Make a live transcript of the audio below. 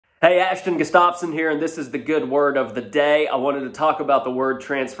Hey, Ashton, Gustafson here, and this is the good word of the day. I wanted to talk about the word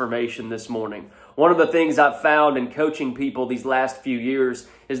transformation this morning. One of the things I've found in coaching people these last few years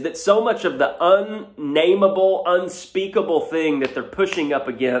is that so much of the unnameable, unspeakable thing that they're pushing up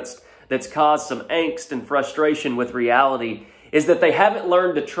against that's caused some angst and frustration with reality is that they haven't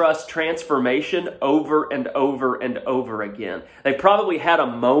learned to trust transformation over and over and over again. They probably had a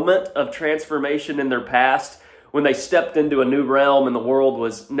moment of transformation in their past when they stepped into a new realm and the world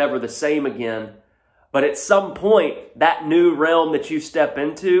was never the same again. But at some point, that new realm that you step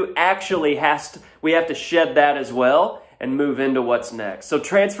into actually we have to shed that as well and move into what's next. So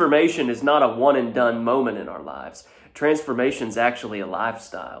transformation is not a one and done moment in our lives. Transformation is actually a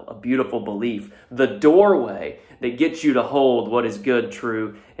lifestyle, a beautiful belief, the doorway that gets you to hold what is good,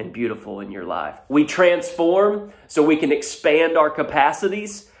 true, and beautiful in your life. We transform so we can expand our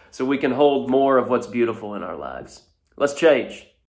capacities, so we can hold more of what's beautiful in our lives. Let's change.